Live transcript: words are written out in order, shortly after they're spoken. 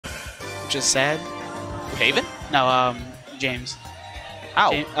which is sad. Haven? No, James.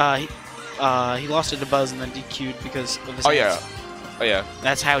 Ow. He lost it to Buzz and then DQ'd because of his hands. Oh yeah.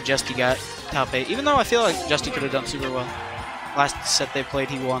 That's how Justy got top 8. Even though I feel like Justy could have done super well. Last set they played,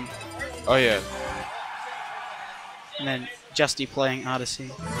 he won. Oh yeah. And then Justy playing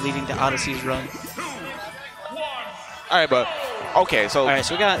Odyssey, leading to Odyssey's run. All right, but okay, so. All right,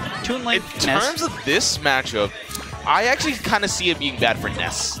 so we got Toon Link. In terms of this matchup, I actually kind of see it being bad for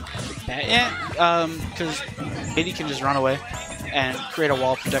Ness. Yeah, because Biddy can just run away and create a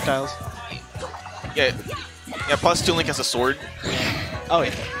wall of projectiles. Yeah. Plus Toon Link has a sword. Oh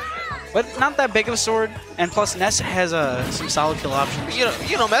yeah. But not that big of a sword, and plus Ness has some solid kill options. You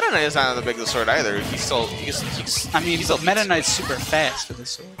know, Meta Knight is not the biggest sword either. He's still. I mean, Meta Knight's super fast with his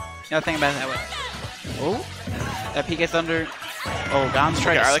sword. You gotta think about it that way. Oh, that PK Thunder. Oh, Gon's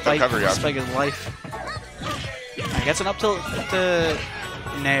trying to spike his life. Right, gets an up tilt to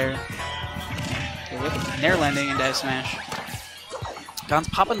Nair. Nair landing and dive smash. Gon's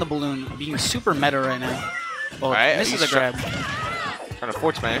popping the balloon, being super meta right now. Oh, right, misses a grab. Trying to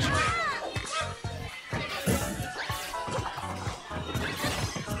forward smash.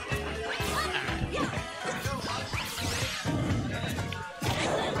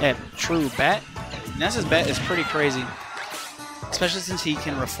 Yeah, true. Ness's bet is pretty crazy. Especially since he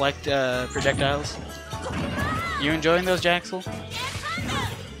can reflect projectiles. You enjoying those, Jaxel?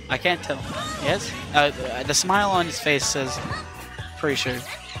 I can't tell. Yes? The smile on his face says, pretty sure.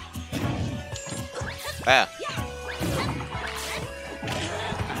 Yeah.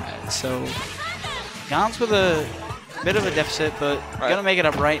 So, Gon's with a bit of a deficit, but gonna make it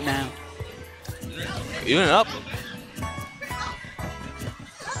up right now. Even up.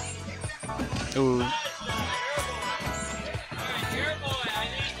 Ooh.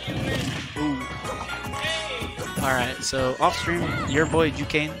 Ooh. Alright, so off stream, your boy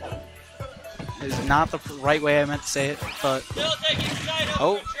Duquesne is not the right way I meant to say it, but.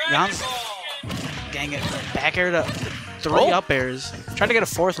 Oh, Gon's. Dang it. Back air to 3 up airs. Tried to get a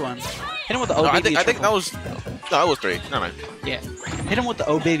 4th one. Hit him with the O baby. I think that was. No, that was 3. Never mind. Yeah. Hit him with the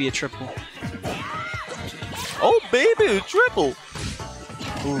O baby a triple. Oh baby, a triple.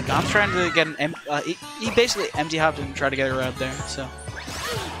 Ooh, Gon's trying to get an he basically empty hopped and tried to get a grab there, so.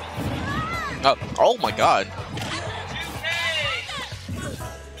 Oh my god.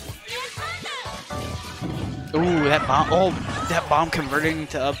 Ooh, that bomb. Oh, that bomb converting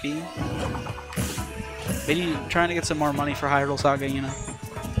to up B. Biddy trying to get some more money for Hyrule Saga, you know.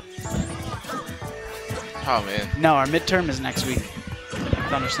 Oh man. No, our midterm is next week.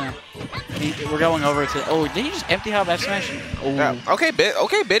 To understand. We're going over to. Oh, did he just empty hop F smash? Oh. Yeah. Okay,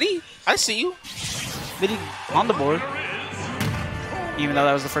 Biddy. I see you. Biddy on the board. Even though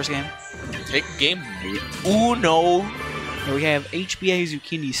that was the first game. Game. Ooh no. Yeah, we have HBA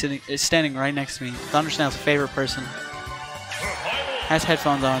Zucchini standing right next to me. Thundersnow's favorite person. Has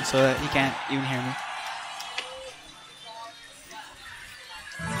headphones on so that he can't even hear me.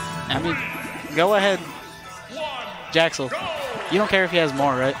 I mean, go ahead, Jaxel. You don't care if he has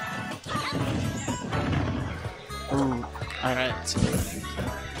more, right? Ooh, alright.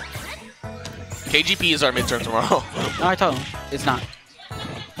 KGP is our midterm tomorrow. No, I told him. It's not.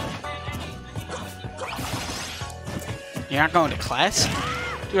 You're not going to class?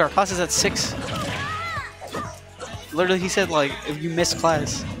 Dude, our class is at 6. Literally, he said, like, if you miss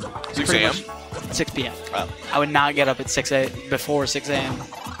class... 6 a.m.? 6 p.m. Oh. I would not get up at 6 a.m. before 6 a.m.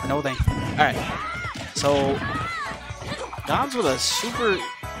 No thank you. Alright. So, Gon's with a super...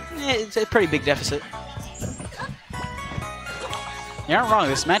 it's a pretty big deficit. You're not wrong.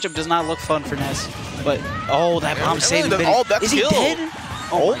 This matchup does not look fun for Ness. But, oh, that bomb saved Biddy. Oh, that's Is he dead?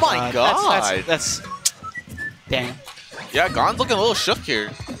 Oh my god. That's damn. Yeah, Gon's looking a little shook here.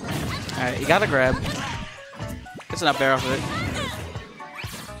 Alright, you gotta grab. Gets an up air off of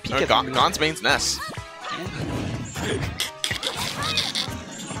it. Gon's main's Ness.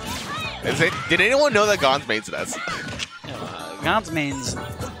 Did anyone know that Gon's main's Ness? Gon's main's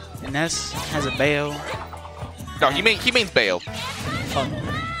Ness has a Bayo. No, he mains Bayo. Fun.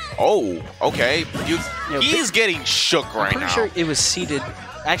 Oh, okay. He's getting shook right now. I'm pretty sure it was seeded.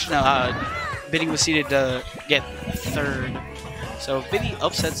 Actually, no. Biddy was seeded to get 3rd. So if Biddy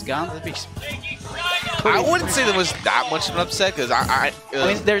upsets Gon, that'd be. I wouldn't say there was that much of an upset because I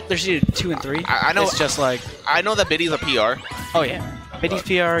mean, they're seeded 2 and 3. I know. It's just like. I know that Biddy's a PR. Oh yeah, Biddy's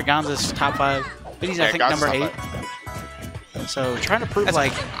PR. Gon's is top 5. Biddy's I think Gon's number 8. So trying to prove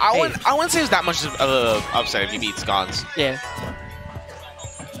like. I wouldn't say it was that much of an upset if he beats Gon's. Yeah.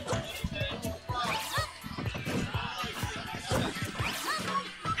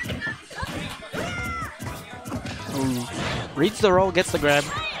 Ooh. Reads the roll, gets the grab.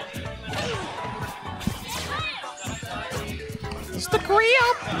 the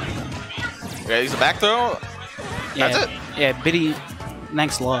grip. Okay, he's a back throw. Yeah, That's it. Yeah, Biddy,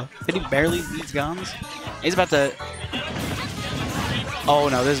 thanks law. Biddy barely beats Gons. He's about to. Oh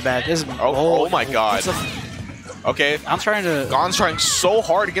no, this is bad. This is. Oh my god. Okay. I'm trying to. Gon's trying so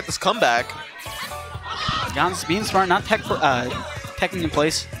hard to get this comeback. Gon's being smart, not teching in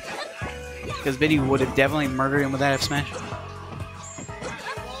place. Because Biddy would have definitely murdered him with that F smash.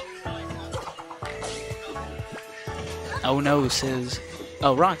 Oh no, says.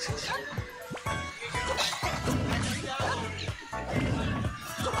 Oh, Roxas.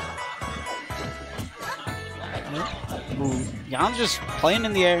 Ooh, Jan's just playing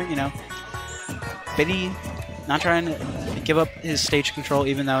in the air, you know. Biddy not trying to give up his stage control,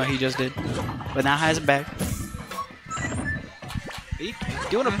 even though he just did. But now has it back. Biddy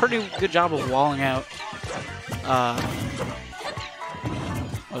doing a pretty good job of walling out.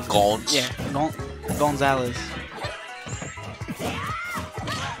 Gons. Yeah, Gonzales.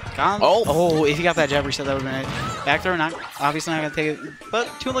 Oh, if he got that jab reset, that would have been it. Back throw, obviously not going to take it. But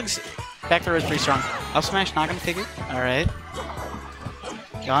two legs, back throw is pretty strong. Up smash, not going to take it. All right.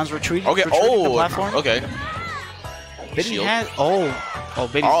 Gons retreating. Okay, the platform. Okay. Biddy had. Oh,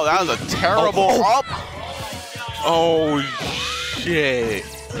 Biddy. Oh, that was a terrible up. Oh, shit.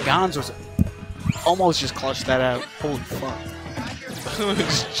 Gons was almost just clutched that out. Holy fuck.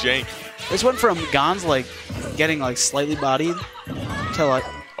 It's jank. This went from Gons, like, getting, like, slightly bodied to, like.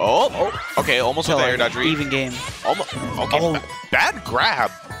 Okay, almost with the air dodge read. Even game. Almost. Okay, bad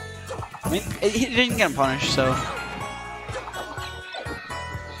grab. I mean, he didn't get him punished, so.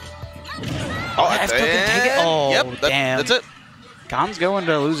 That's take it. Oh, yep, damn. That's it. Gon's going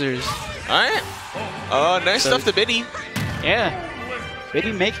to losers. All right. Nice stuff to Biddy. Yeah.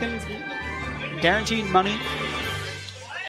 Biddy making guaranteed money.